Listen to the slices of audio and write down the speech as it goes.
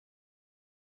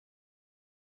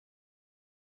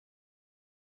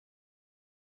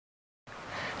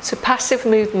So passive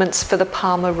movements for the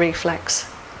Palmar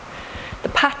reflex. The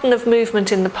pattern of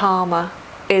movement in the Palmar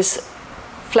is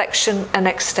flexion and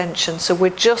extension. So we're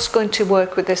just going to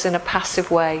work with this in a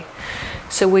passive way.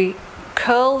 So we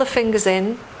curl the fingers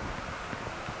in.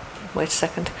 Wait a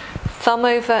second. Thumb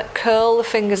over, curl the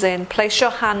fingers in, place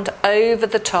your hand over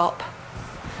the top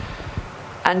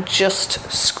and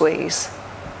just squeeze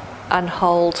and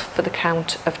hold for the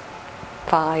count of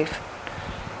 5,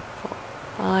 4,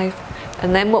 5.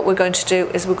 And then what we're going to do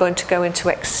is we're going to go into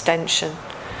extension.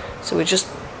 So we just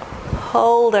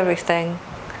hold everything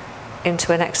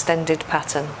into an extended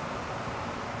pattern.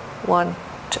 1,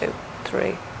 2,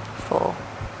 3, 4,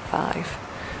 5.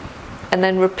 And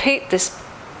then repeat this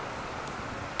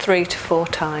 3 to 4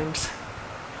 times.